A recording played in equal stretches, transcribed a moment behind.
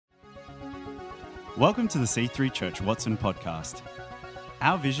Welcome to the C3 Church Watson podcast.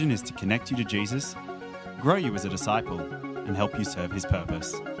 Our vision is to connect you to Jesus, grow you as a disciple, and help you serve his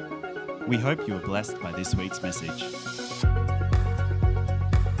purpose. We hope you are blessed by this week's message.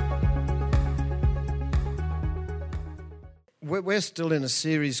 We're still in a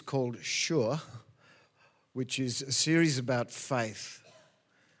series called Sure, which is a series about faith.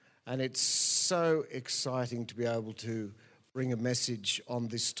 And it's so exciting to be able to bring a message on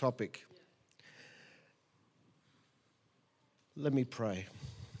this topic. Let me pray.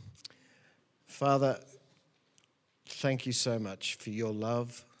 Father, thank you so much for your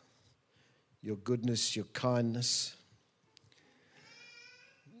love, your goodness, your kindness.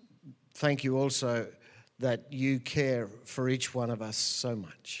 Thank you also that you care for each one of us so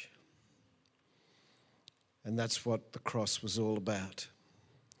much. And that's what the cross was all about.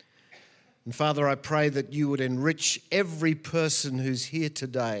 And Father, I pray that you would enrich every person who's here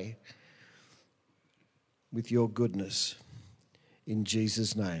today with your goodness. In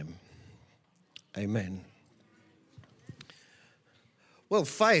Jesus' name, amen. Well,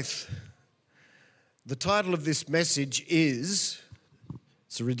 faith. The title of this message is,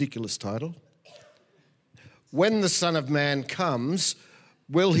 it's a ridiculous title, When the Son of Man comes,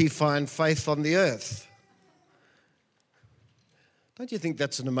 will he find faith on the earth? Don't you think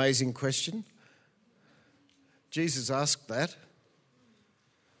that's an amazing question? Jesus asked that.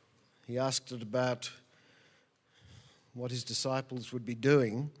 He asked it about what his disciples would be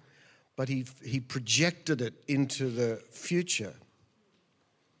doing, but he projected it into the future.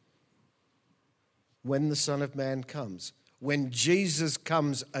 When the Son of Man comes, when Jesus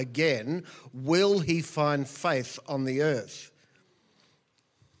comes again, will he find faith on the earth?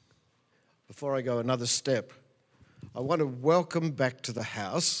 Before I go another step, I want to welcome back to the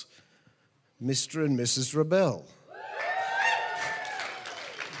house Mr. and Mrs. Rebel.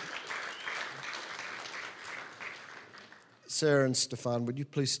 Sarah and Stefan, would you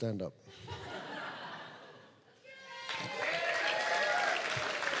please stand up?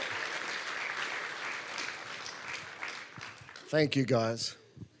 Thank you, guys.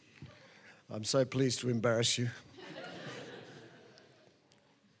 I'm so pleased to embarrass you.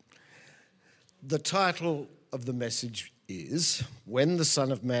 The title of the message is, When the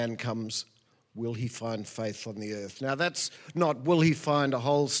Son of Man comes, will he find faith on the earth? Now, that's not, will he find a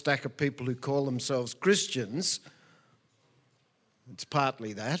whole stack of people who call themselves Christians? It's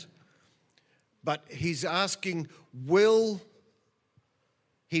partly that. But he's asking, will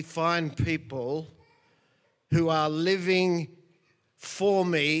he find people who are living for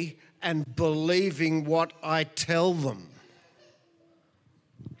me and believing what I tell them?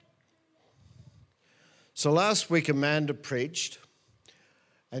 So last week Amanda preached,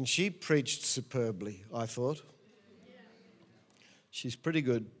 and she preached superbly, I thought. She's pretty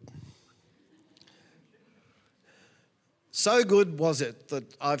good. So good was it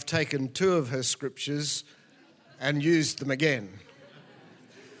that I've taken two of her scriptures and used them again.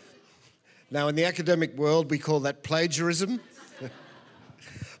 Now, in the academic world, we call that plagiarism.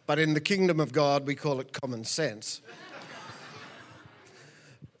 But in the kingdom of God, we call it common sense.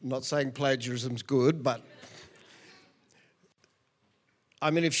 I'm not saying plagiarism's good, but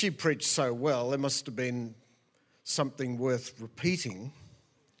I mean, if she preached so well, there must have been something worth repeating.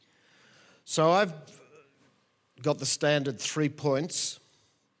 So I've got the standard 3 points.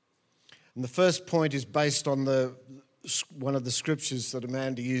 And the first point is based on one of the scriptures that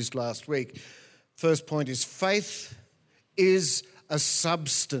Amanda used last week. First point is, faith is a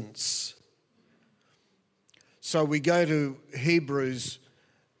substance. So we go to Hebrews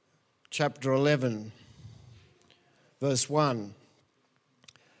chapter 11, verse 1.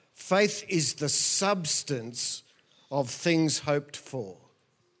 Faith is the substance of things hoped for.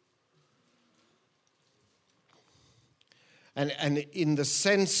 And in the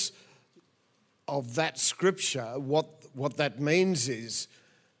sense of that scripture, what that means is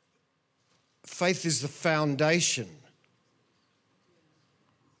faith is the foundation.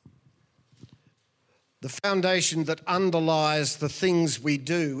 The foundation that underlies the things we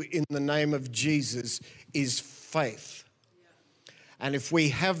do in the name of Jesus is faith. And if we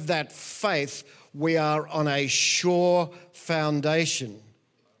have that faith, we are on a sure foundation.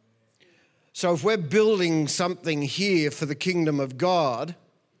 So if we're building something here for the kingdom of God,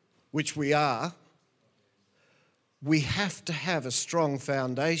 which we are, we have to have a strong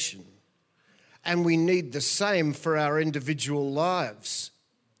foundation. And we need the same for our individual lives.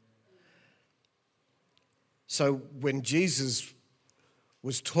 So when Jesus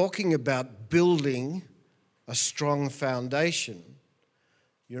was talking about building a strong foundation,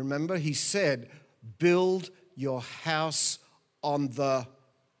 you remember he said, build your house on the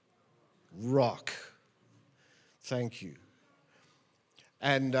rock. Thank you.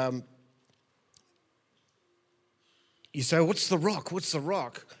 And you say, what's the rock? What's the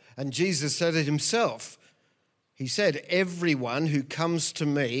rock? And Jesus said it himself. He said, everyone who comes to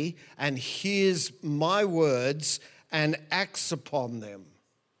me and hears my words and acts upon them.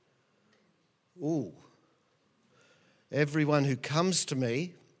 Ooh. Everyone who comes to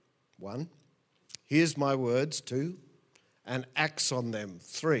me, 1, hears my words, 2, and acts on them,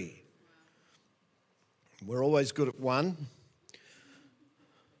 3. We're always good at 1,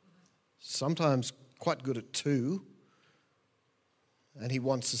 sometimes quite good at 2, and he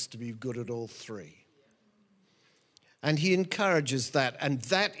wants us to be good at all 3. And he encourages that, and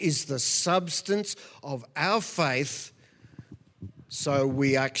that is the substance of our faith, so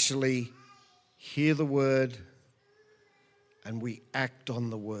we actually hear the word and we act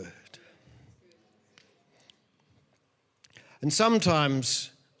on the word. And sometimes,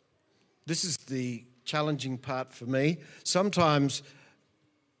 this is the challenging part for me, sometimes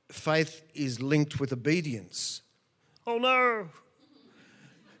faith is linked with obedience. Oh no!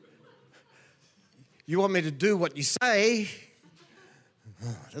 You want me to do what you say?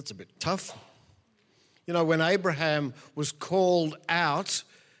 Oh, that's a bit tough. You know, when Abraham was called out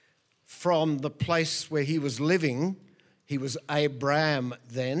from the place where he was living, he was Abram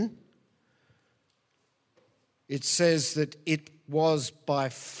then. It says that it was by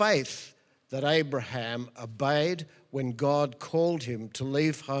faith that Abraham obeyed when God called him to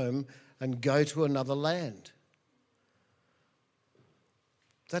leave home and go to another land.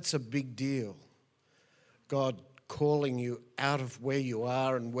 That's a big deal. God calling you out of where you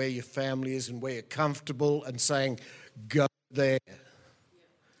are and where your family is and where you're comfortable and saying, go there.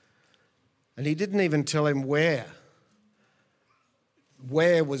 And he didn't even tell him where.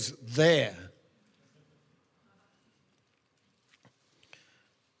 Where was there?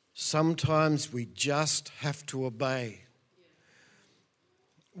 Sometimes we just have to obey.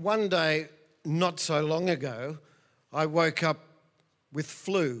 One day, not so long ago, I woke up with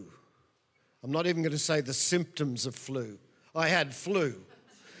flu. I'm not even going to say the symptoms of flu. I had flu.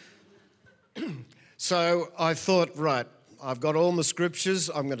 So I thought, right, I've got all my scriptures,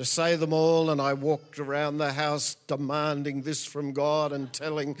 I'm going to say them all, and I walked around the house demanding this from God and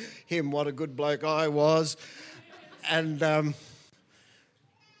telling him what a good bloke I was. And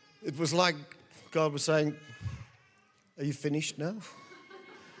it was like God was saying, are you finished now?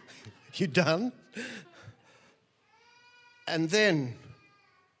 You done? And then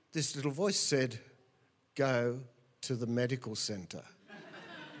this little voice said, go to the medical centre.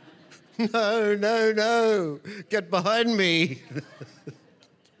 No, get behind me.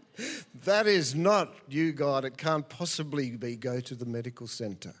 That is not you, God. It can't possibly be go to the medical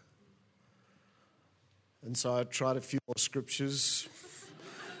centre. And so I tried a few more scriptures.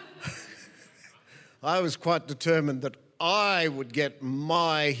 I was quite determined that I would get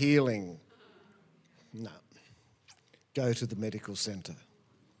my healing. No, go to the medical centre.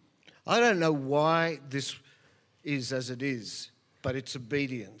 I don't know why this is as it is, but it's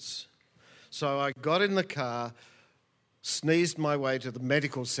obedience. So I got in the car, sneezed my way to the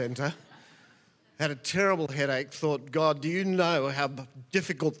medical centre, had a terrible headache, thought, God, do you know how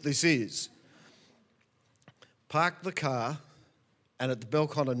difficult this is? Parked the car, and at the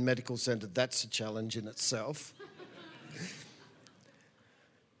Belconnen Medical Centre, that's a challenge in itself.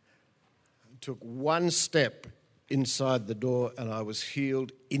 Took one step inside the door and I was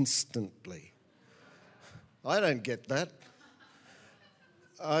healed instantly. I don't get that.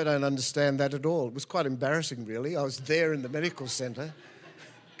 I don't understand that at all. It was quite embarrassing, really. I was there in the medical centre.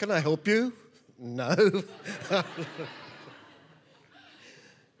 Can I help you? No.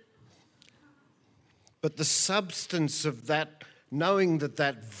 But the substance of that, knowing that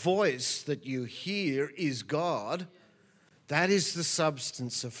that voice that you hear is God, that is the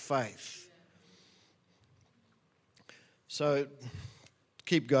substance of faith. So,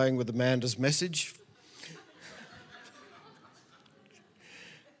 keep going with Amanda's message.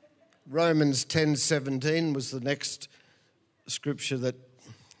 Romans 10:17 was the next scripture that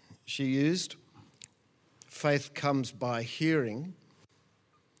she used. Faith comes by hearing,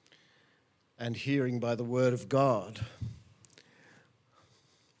 and hearing by the word of God.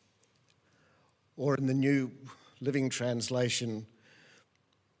 Or in the New Living Translation,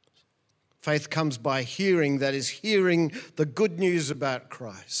 faith comes by hearing, that is, hearing the good news about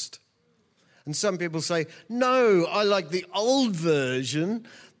Christ. And some people say, no, I like the old version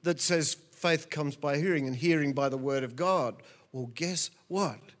that says faith comes by hearing and hearing by the word of God. Well, guess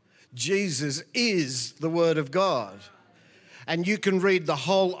what? Jesus is the word of God. And you can read the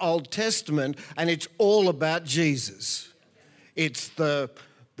whole Old Testament and it's all about Jesus. It's the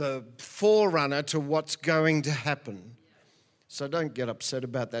the forerunner to what's going to happen. So don't get upset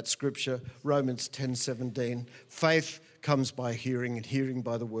about that scripture, Romans 10:17. Faith comes by hearing, and hearing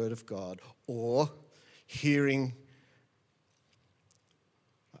by the word of God, or hearing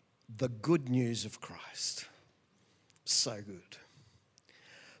the good news of Christ. So good.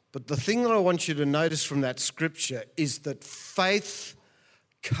 But the thing that I want you to notice from that scripture is that faith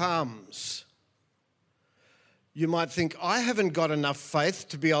comes. You might think, I haven't got enough faith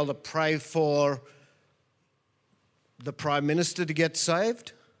to be able to pray for the Prime Minister to get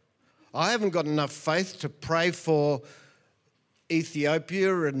saved. I haven't got enough faith to pray for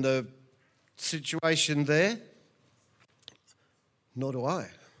Ethiopia and the situation there. Nor do I.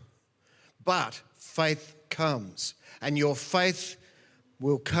 But faith comes, and your faith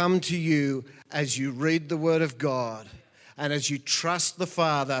will come to you as you read the Word of God, and as you trust the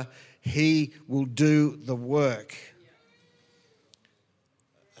Father, He will do the work.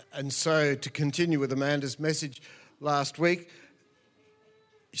 And so, to continue with Amanda's message last week,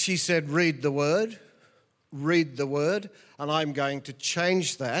 she said, read the Word, and I'm going to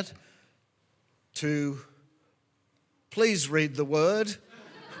change that to please read the Word,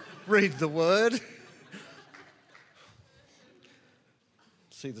 read the Word.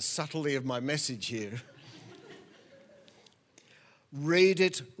 See the subtlety of my message here. Read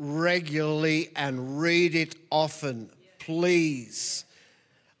it regularly and read it often, please.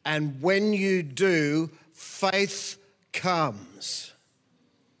 And when you do, faith comes.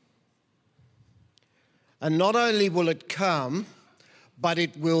 And not only will it come, but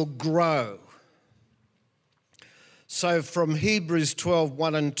it will grow. So from Hebrews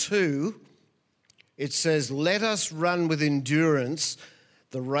 12:1 and 2, it says, let us run with endurance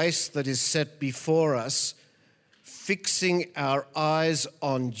the race that is set before us, fixing our eyes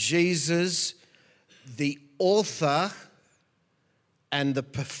on Jesus, the author and the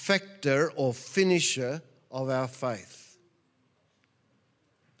perfecter or finisher of our faith.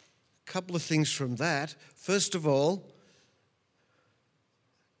 A couple of things from that. First of all,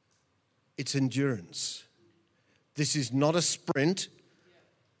 it's endurance. This is not a sprint.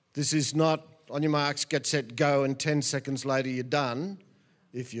 This is not on your marks, get set, go, and 10 seconds later you're done,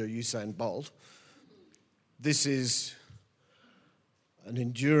 if you're Usain Bolt. This is an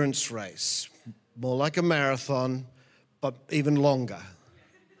endurance race, more like a marathon, but even longer,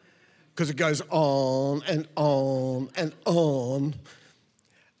 because it goes on and on and on.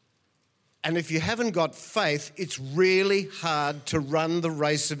 And if you haven't got faith, it's really hard to run the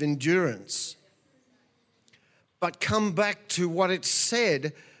race of endurance. But come back to what it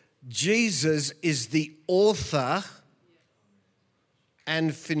said, Jesus is the author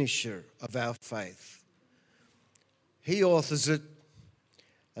and finisher of our faith. He authors it.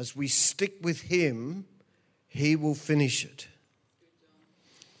 As we stick with Him, He will finish it.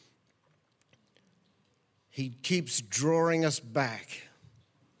 He keeps drawing us back.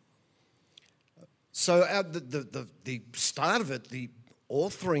 So the start of it, the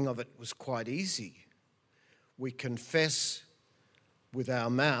authoring of it was quite easy. We confess with our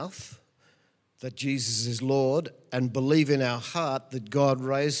mouth that Jesus is Lord and believe in our heart that God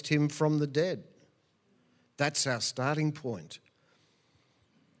raised Him from the dead. That's our starting point.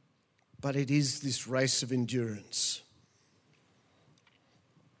 But it is this race of endurance.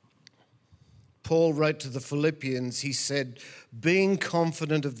 Paul wrote to the Philippians, he said, being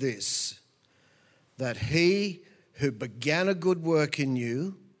confident of this, that He who began a good work in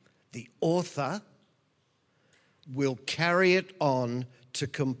you, the author, will carry it on to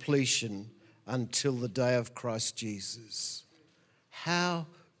completion until the day of Christ Jesus. How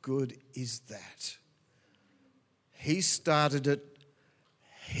good is that? He started it,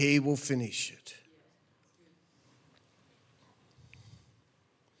 He will finish it.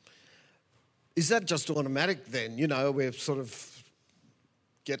 Is that just automatic then? You know, we're sort of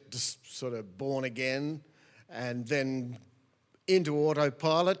get sort of born again and then into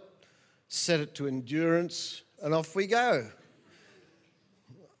autopilot, set it to endurance, and off we go.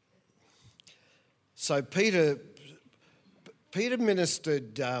 So Peter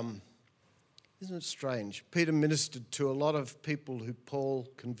ministered, isn't it strange? Peter ministered to a lot of people who Paul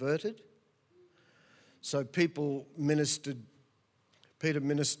converted. So Peter ministered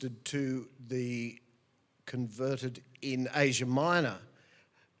to the converted in Asia Minor.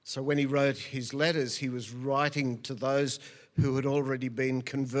 So when he wrote his letters, he was writing to those who had already been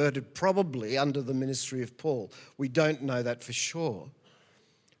converted, probably under the ministry of Paul. We don't know that for sure.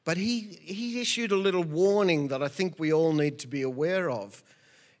 But he issued a little warning that I think we all need to be aware of.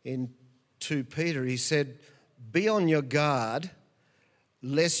 In 2 Peter, he said, be on your guard,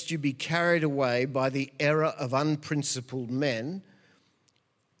 lest you be carried away by the error of unprincipled men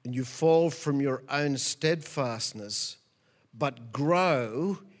and you fall from your own steadfastness, but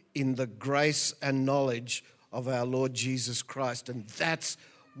grow in the grace and knowledge of our Lord Jesus Christ. And that's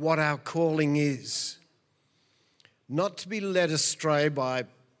what our calling is. Not to be led astray by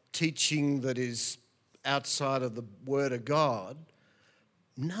teaching that is outside of the Word of God.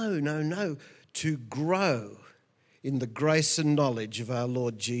 No. To grow in the grace and knowledge of our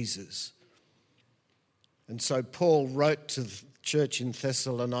Lord Jesus. And so Paul wrote to the church in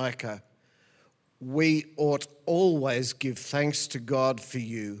Thessalonica, we ought always give thanks to God for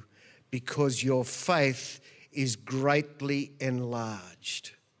you because your faith is greatly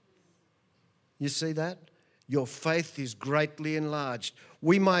enlarged. You see that? Your faith is greatly enlarged.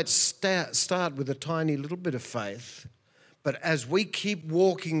 We might start with a tiny little bit of faith, but as we keep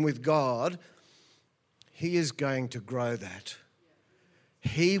walking with God, He is going to grow that.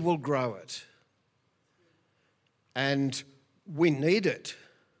 He will grow it. And we need it.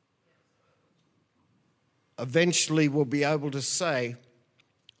 Eventually we'll be able to say,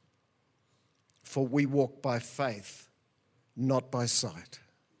 for we walk by faith, not by sight.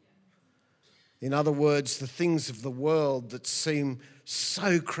 In other words, the things of the world that seem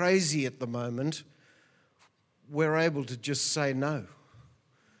so crazy at the moment, we're able to just say no.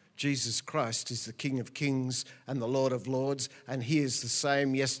 Jesus Christ is the King of Kings and the Lord of Lords, and He is the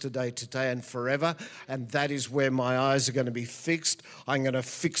same yesterday, today, and forever, and that is where my eyes are going to be fixed. I'm going to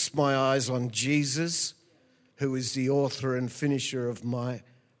fix my eyes on Jesus, who is the author and finisher of my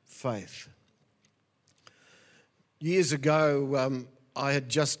faith. Years ago, I had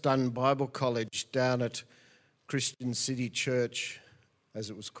just done Bible college down at Christian City Church, as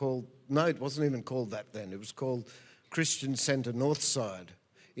it was called. No, it wasn't even called that then. It was called Christian Centre Northside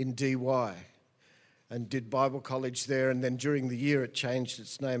in DY, and did Bible college there. And then during the year it changed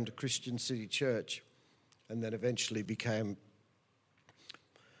its name to Christian City Church, and then eventually became,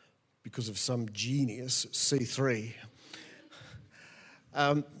 because of some genius, C3.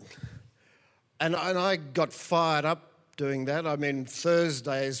 And I got fired up doing that. I mean,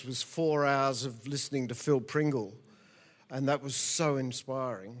 Thursdays was 4 hours of listening to Phil Pringle, and that was so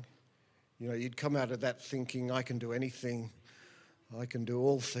inspiring. You know, you'd come out of that thinking, I can do anything, I can do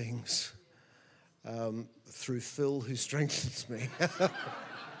all things through Phil who strengthens me.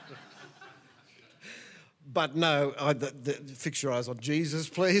 But no, fix your eyes on Jesus,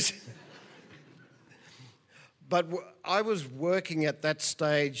 please. But I was working at that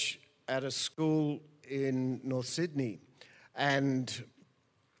stage at a school in North Sydney, and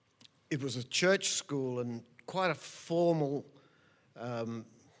it was a church school and quite a formal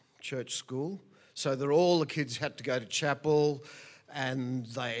church school, so that all the kids had to go to chapel, and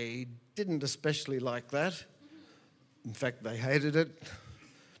they didn't especially like that. In fact, they hated it,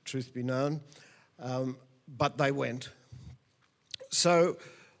 truth be known, but they went. So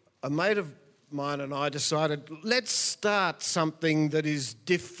a mate of mine and I decided, let's start something that is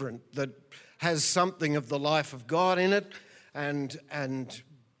different, that has something of the life of God in it, and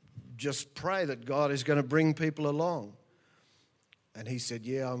just pray that God is going to bring people along. And he said,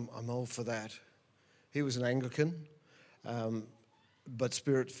 yeah, I'm all for that. He was an Anglican, but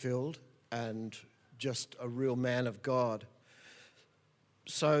Spirit-filled and just a real man of God.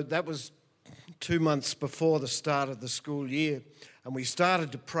 So that was 2 months before the start of the school year, and we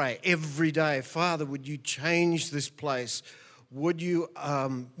started to pray every day, Father, would you change this place? Would you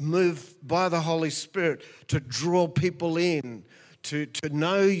move by the Holy Spirit to draw people in, to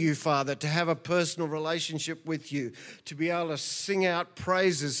know you, Father, to have a personal relationship with you, to be able to sing out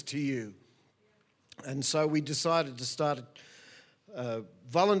praises to you. And so we decided to start a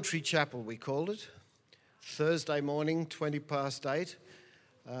voluntary chapel, we called it, Thursday morning, 8:20,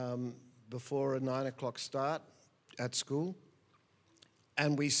 before a 9 o'clock start at school.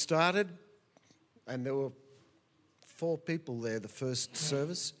 And we started, and there were 4 people there the first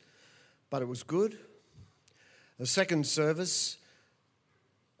service, but it was good. The second service,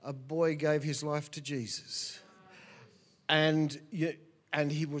 a boy gave his life to Jesus. And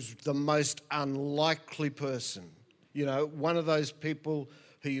he was the most unlikely person. You know, one of those people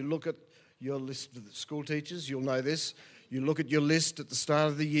who you look at your list of school teachers, you'll know this, you look at your list at the start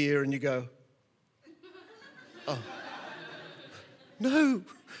of the year and you go, oh, no.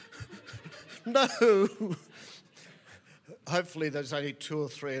 Hopefully there's only 2 or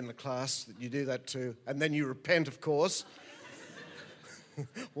 3 in the class that you do that to, and then you repent, of course.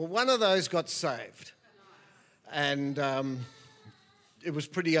 Well, one of those got saved, and it was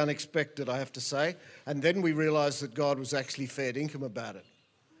pretty unexpected, I have to say. And then we realised that God was actually fair dinkum about it.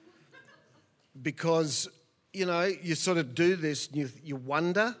 Because, you know, you sort of do this and you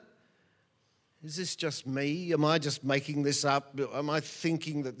wonder, Is this just me? Am I just making this up? Am I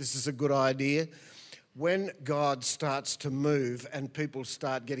thinking that this is a good idea? When God starts to move and people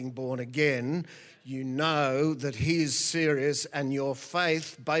start getting born again, you know that He is serious, and your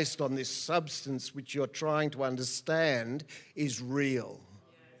faith, based on this substance which you're trying to understand, is real.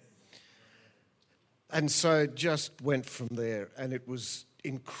 And so it just went from there, and it was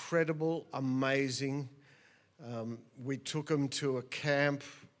incredible, amazing. We took them to a camp.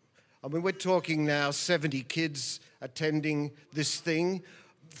 I mean, we're talking now 70 kids attending this thing.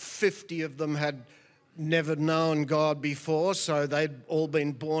 50 of them had never known God before, so they'd all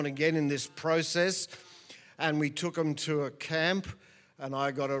been born again in this process. And we took them to a camp, and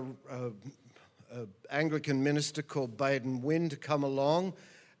I got a Anglican minister called Baden Wynne to come along,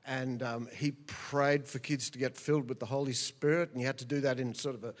 and he prayed for kids to get filled with the Holy Spirit, and you had to do that in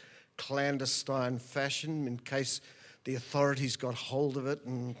sort of a clandestine fashion in case the authorities got hold of it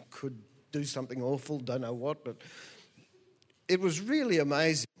and could do something awful, don't know what, but it was really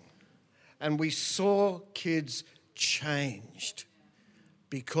amazing. And we saw kids changed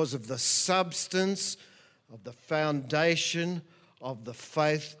because of the substance of the foundation of the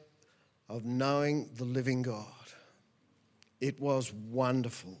faith of knowing the living God. It was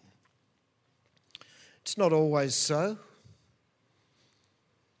wonderful. It's not always so.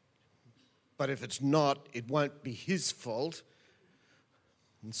 But if it's not, it won't be His fault.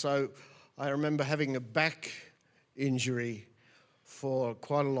 And so I remember having a back injury for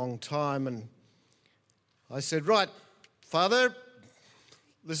quite a long time, and I said, right, Father,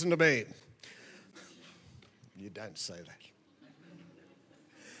 listen to me. You don't say that.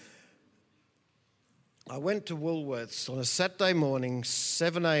 I went to Woolworths on a Saturday morning,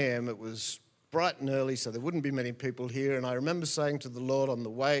 7 a.m. It was bright and early, so there wouldn't be many people here, and I remember saying to the Lord on the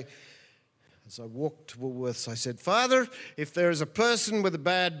way, as I walked to Woolworths, I said, Father, if there is a person with a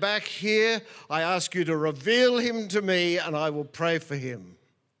bad back here, I ask you to reveal him to me and I will pray for him.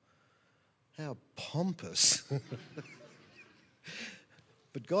 How pompous.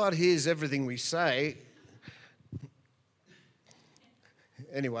 But God hears everything we say.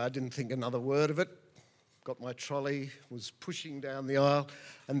 Anyway, I didn't think another word of it. Got my trolley, was pushing down the aisle,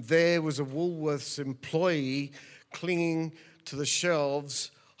 and there was a Woolworths employee clinging to the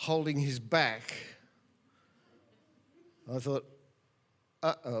shelves, holding his back. I thought,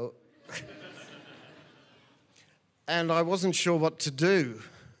 uh-oh. And I wasn't sure what to do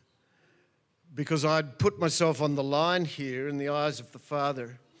because I'd put myself on the line here in the eyes of the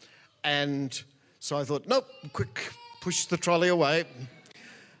Father. And so I thought, nope, quick, push the trolley away.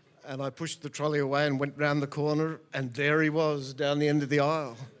 And I pushed the trolley away and went round the corner, and there he was down the end of the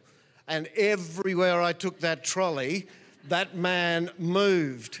aisle. And everywhere I took that trolley, that man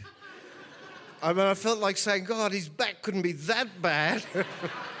moved. I mean, I felt like saying, God, his back couldn't be that bad.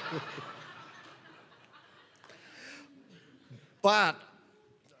 But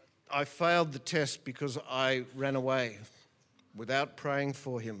I failed the test because I ran away without praying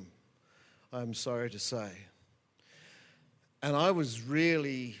for him, I'm sorry to say. And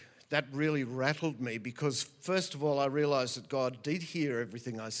that really rattled me because, first of all, I realised that God did hear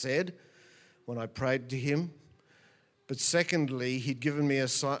everything I said when I prayed to him. But secondly, he'd given me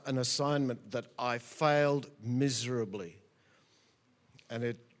an assignment that I failed miserably.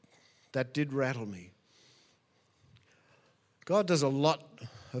 And that did rattle me. God does a lot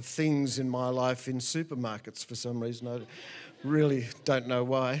of things in my life in supermarkets for some reason. I really don't know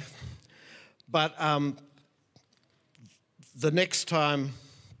why. But the next time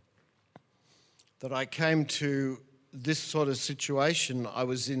that I came to this sort of situation, I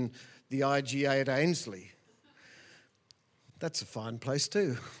was in the IGA at Ainslie. That's a fine place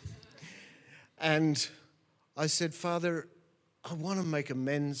too. And I said, Father, I want to make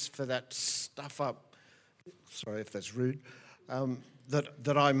amends for that stuff up, sorry if that's rude,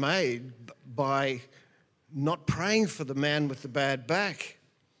 that I made by not praying for the man with the bad back.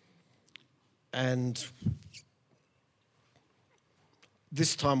 And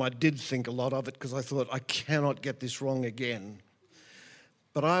this time I did think a lot of it because I thought, I cannot get this wrong again.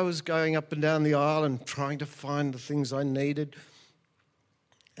 But I was going up and down the aisle and trying to find the things I needed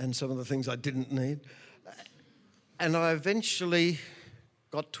and some of the things I didn't need. And I eventually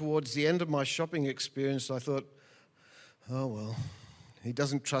got towards the end of my shopping experience. I thought, oh, well, he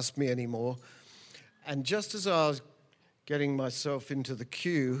doesn't trust me anymore. And just as I was getting myself into the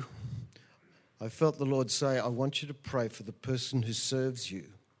queue, I felt the Lord say, I want you to pray for the person who serves you.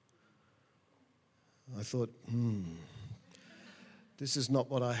 I thought, this is not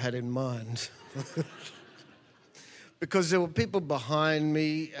what I had in mind. Because there were people behind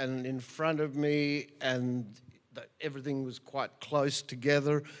me and in front of me, and everything was quite close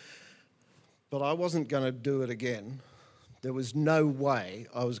together. But I wasn't going to do it again. There was no way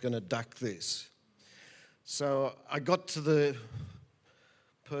I was going to duck this. So I got to the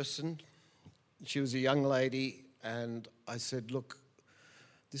person. She was a young lady, and I said, look,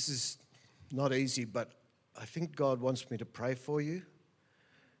 this is not easy, but I think God wants me to pray for you.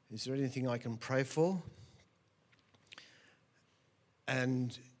 Is there anything I can pray for?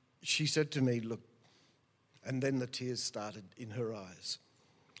 And she said to me, look, and then the tears started in her eyes.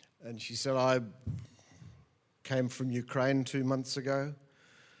 And she said, I came from Ukraine 2 months ago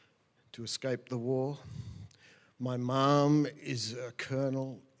to escape the war. My mum is a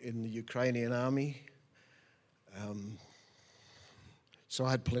colonel in the Ukrainian army. So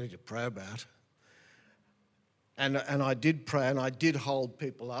I had plenty to pray about. And I did pray, and I did hold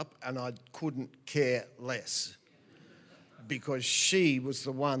people up, and I couldn't care less. Because she was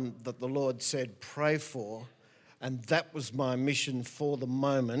the one that the Lord said, pray for, and that was my mission for the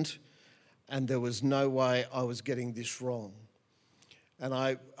moment, and there was no way I was getting this wrong. And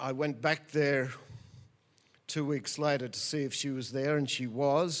I went back there 2 weeks later to see if she was there, and she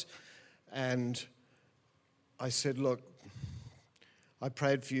was. And I said, look, I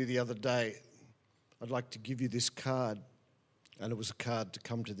prayed for you the other day. I'd like to give you this card. And it was a card to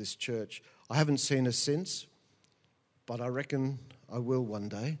come to this church. I haven't seen her since, but I reckon I will one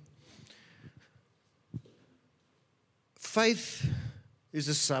day. Faith is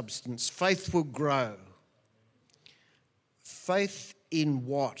a substance. Faith will grow. Faith in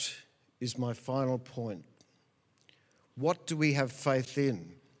what is my final point? What do we have faith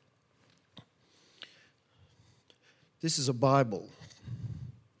in? This is a Bible.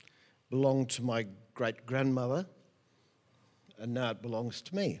 Belonged to my great-grandmother, and now it belongs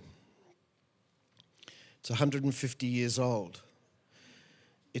to me. It's 150 years old.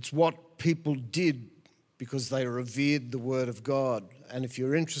 It's what people did because they revered the Word of God. And if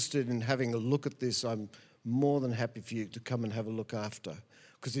you're interested in having a look at this, I'm more than happy for you to come and have a look after,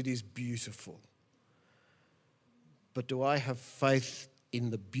 because it is beautiful. But do I have faith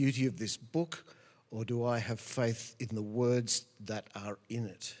in the beauty of this book, or do I have faith in the words that are in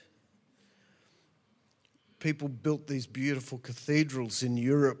it? People built these beautiful cathedrals in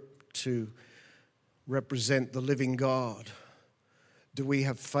Europe to represent the living God. Do we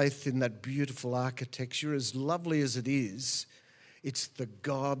have faith in that beautiful architecture? As lovely as it is, it's the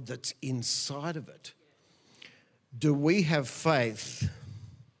God that's inside of it. Do we have faith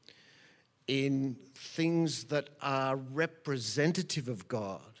in things that are representative of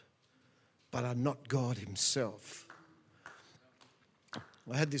God, but are not God himself?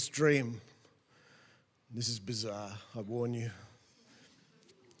 I had this dream. This is bizarre, I warn you.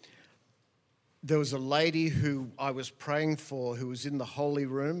 There was a lady who I was praying for who was in the holy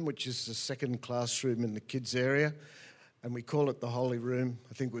room, which is the second classroom in the kids' area, and we call it the holy room.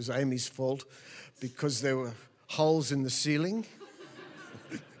 I think it was Amy's fault because there were holes in the ceiling.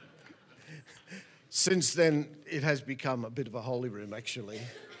 Since then, it has become a bit of a holy room, actually.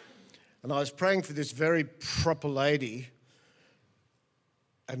 And I was praying for this very proper lady,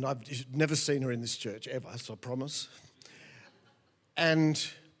 and I've never seen her in this church ever, so I promise. And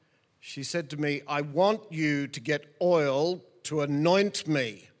she said to me, I want you to get oil to anoint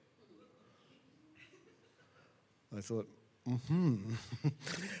me. I thought,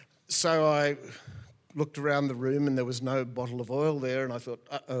 So I looked around the room and there was no bottle of oil there, and I thought,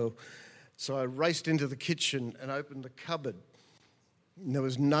 uh-oh. So I raced into the kitchen and opened the cupboard, and there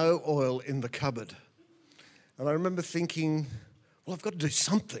was no oil in the cupboard. And I remember thinking, well, I've got to do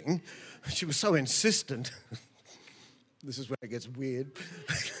something. She was so insistent. This is where it gets weird.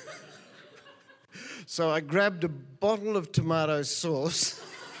 So I grabbed a bottle of tomato sauce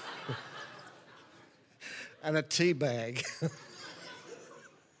and a tea bag.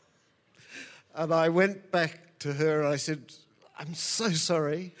 And I went back to her and I said, I'm so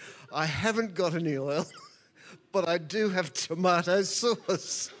sorry. I haven't got any oil, but I do have tomato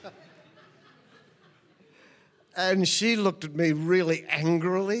sauce. And she looked at me really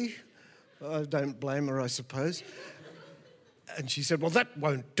angrily. I don't blame her, I suppose. And she said, well, that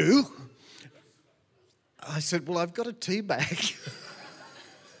won't do. I said, well, I've got a tea bag.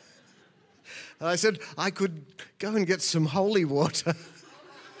 And I said, I could go and get some holy water.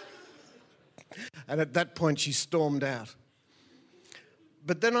 And at that point, she stormed out.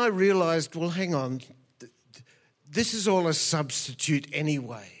 But then I realised, well, hang on. This is all a substitute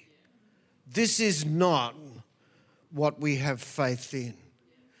anyway. This is not what we have faith in.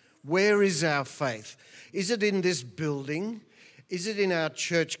 Where is our faith? Is it in this building? Is it in our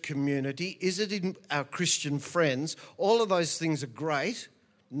church community? Is it in our Christian friends? All of those things are great,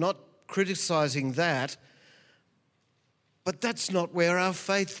 not criticising that, but that's not where our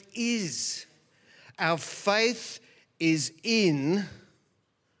faith is. Our faith is in,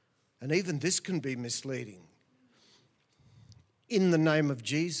 and even this can be misleading, in the name of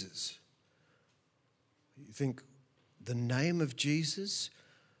Jesus. You think, the name of Jesus?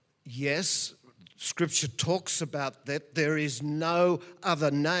 Yes, Scripture talks about that. There is no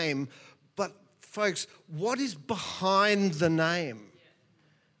other name. But folks, what is behind the name?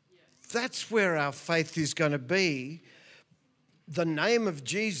 That's where our faith is going to be. The name of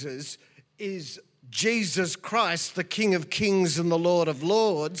Jesus is Jesus Christ, the King of Kings and the Lord of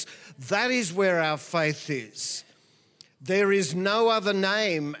Lords. That is where our faith is. There is no other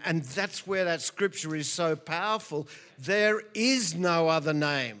name, and that's where that scripture is so powerful. There is no other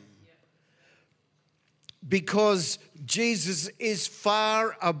name. Because Jesus is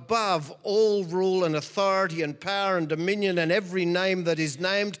far above all rule and authority and power and dominion and every name that is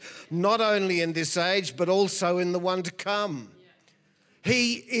named, not only in this age, but also in the one to come.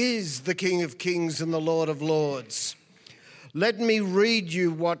 He is the King of Kings and the Lord of Lords. Let me read you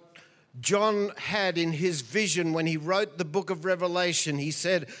what John had in his vision when he wrote the book of Revelation. He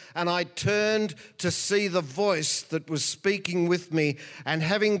said, "And I turned to see the voice that was speaking with me, and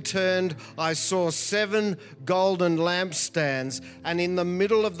having turned, I saw 7 golden lampstands, and in the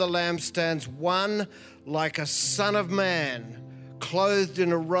middle of the lampstands one like a son of man, clothed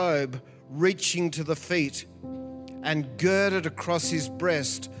in a robe reaching to the feet, and girded across his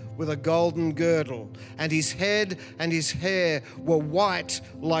breast with a golden girdle, and his head and his hair were white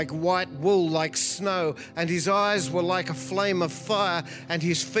like white wool, like snow, and his eyes were like a flame of fire, and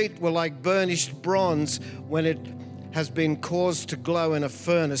his feet were like burnished bronze when it has been caused to glow in a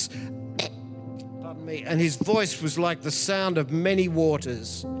furnace. Pardon me. And his voice was like the sound of many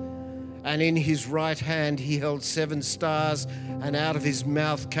waters. And in his right hand he held 7 stars, and out of his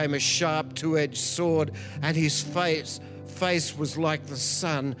mouth came a sharp 2-edged sword, and his face was like the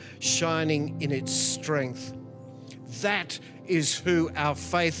sun shining in its strength." That is who our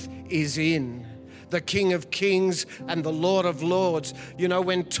faith is in, the King of Kings and the Lord of Lords. You know,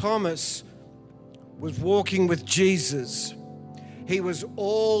 when Thomas was walking with Jesus, he was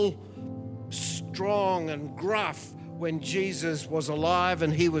all strong and gruff when Jesus was alive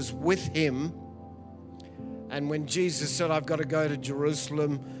and he was with him. And when Jesus said, "I've got to go to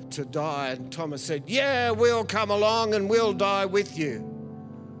Jerusalem to die," and Thomas said, "Yeah, we'll come along and we'll die with you."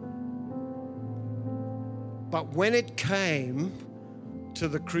 But when it came to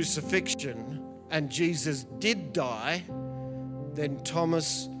the crucifixion and Jesus did die, then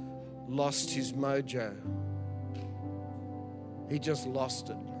Thomas lost his mojo. He just lost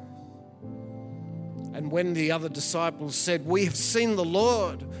it. And when the other disciples said, "We have seen the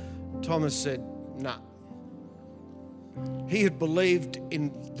Lord," Thomas said, "Nah." He had believed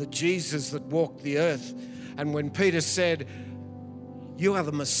in the Jesus that walked the earth. And when Peter said, "You are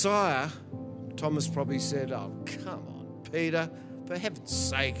the Messiah," Thomas probably said, "Oh, come on, Peter, for heaven's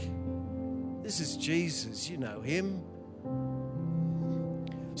sake. This is Jesus, you know him."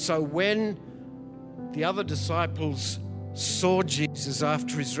 So when the other disciples saw Jesus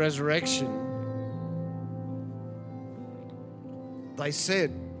after his resurrection, they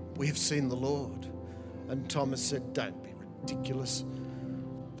said, "We have seen the Lord." And Thomas said, "Don't be ridiculous.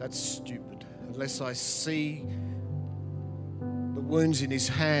 That's stupid. Unless I see the wounds in his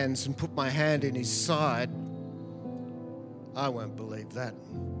hands and put my hand in his side, I won't believe that."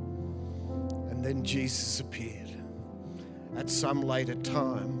 And then Jesus appeared at some later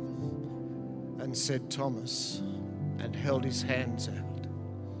time and said, "Thomas," and held his hands out.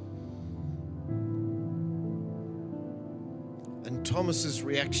 And Thomas's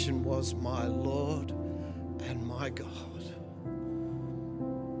reaction was, "My Lord and my God."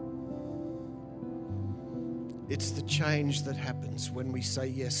 It's the change that happens when we say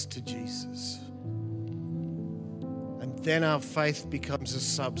yes to Jesus. And then our faith becomes a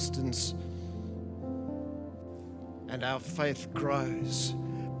substance, and our faith grows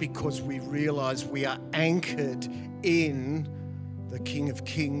because we realize we are anchored in the King of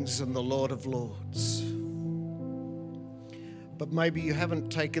Kings and the Lord of Lords. But maybe you haven't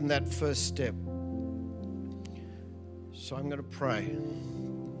taken that first step. So I'm going to pray.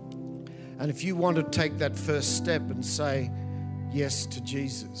 And if you want to take that first step and say yes to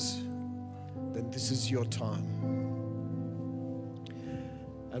Jesus, then this is your time.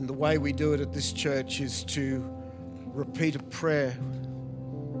 And the way we do it at this church is to repeat a prayer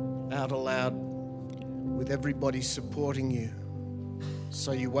out aloud with everybody supporting you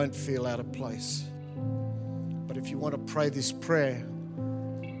so you won't feel out of place. But if you want to pray this prayer,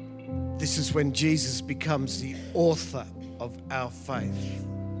 this is when Jesus becomes the author of our faith.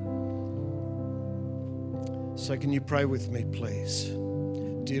 So can you pray with me, please?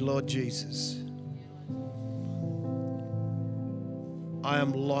 Dear Lord Jesus, I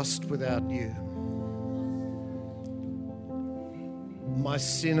am lost without you. My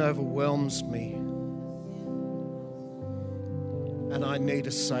sin overwhelms me, and I need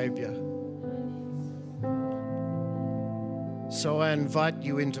a Saviour. So I invite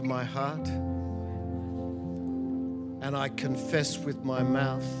you into my heart, and I confess with my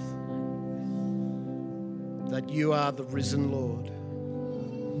mouth that you are the risen Lord,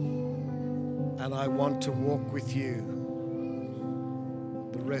 and I want to walk with you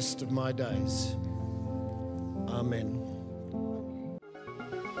the rest of my days. Amen.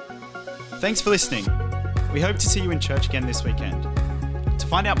 Thanks for listening. We hope to see you in church again this weekend. To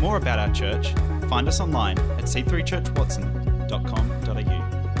find out more about our church, find us online at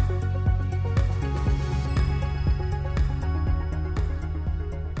c3churchwatson.com.au.